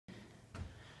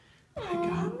I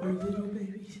got our little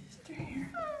baby sister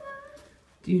here.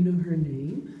 Do you know her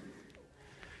name?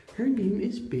 Her name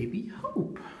is Baby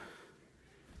Hope.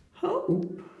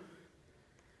 Hope.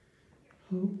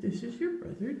 Hope, this is your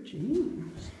brother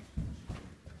James.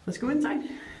 Let's go inside.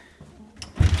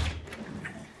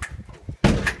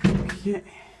 Okay.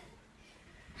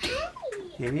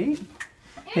 Hey.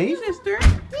 Hey, sister.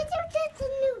 Did you get the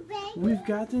new baby? We've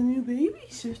got the new baby,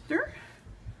 sister.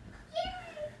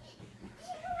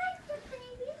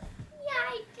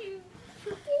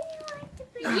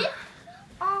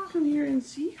 Come here and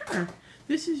see her.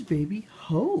 This is Baby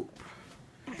Hope.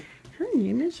 Her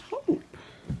name is Hope.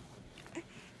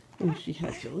 And she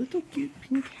has a little cute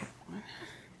pink hat on.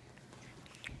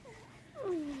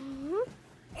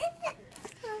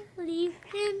 Leave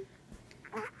him.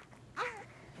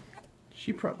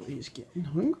 She probably is getting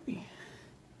hungry.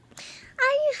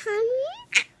 Are you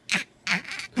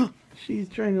hungry? She's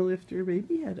trying to lift her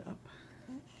baby head up.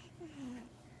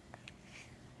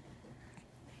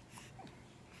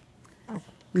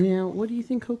 Now, what do you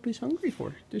think Hope is hungry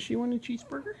for? Does she want a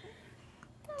cheeseburger?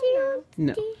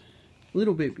 No.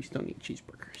 Little babies don't eat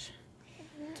cheeseburgers.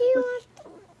 Do you want?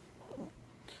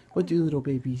 What do little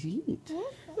babies eat?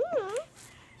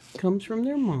 Comes from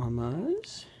their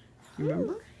mamas.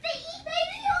 Remember? They eat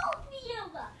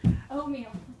baby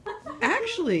oatmeal.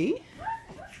 Actually,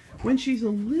 when she's a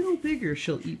little bigger,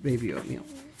 she'll eat baby oatmeal.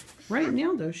 Right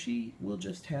now, though, she will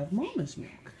just have mama's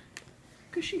milk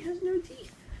because she has no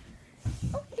teeth.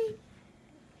 Okay.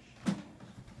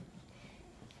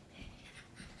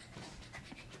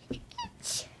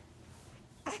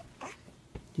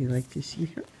 Do you like to see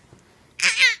her?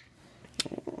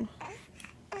 Oh.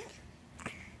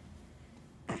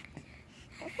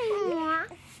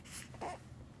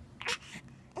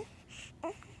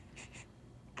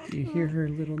 Do you hear her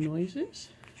little noises?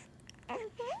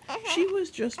 She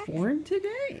was just born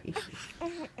today.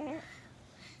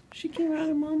 She came out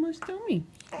of Mama's tummy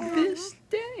this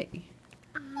day.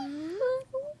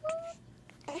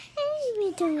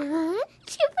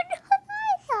 She opened her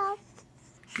eyes up.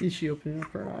 Is she opening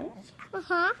up her eyes?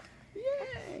 Uh-huh.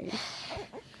 Yay!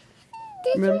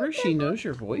 Remember, she knows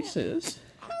your voices.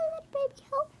 I'm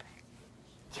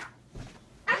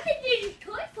gonna do the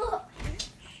toy for.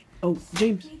 Oh,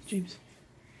 James.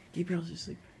 Gabriel's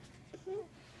asleep.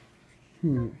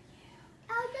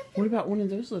 What about one of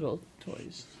those little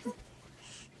toys?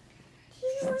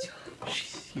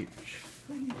 She's huge.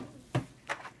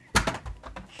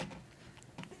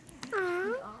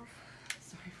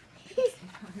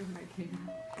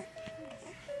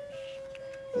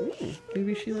 Ooh,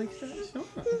 maybe she likes that song.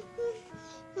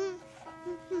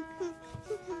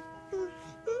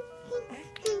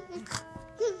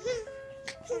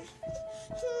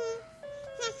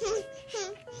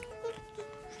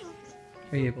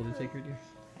 Are you able to take her, dear?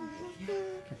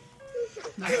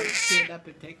 Okay. Stand up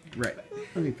and take her. Right.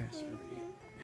 Let me pass her over to you.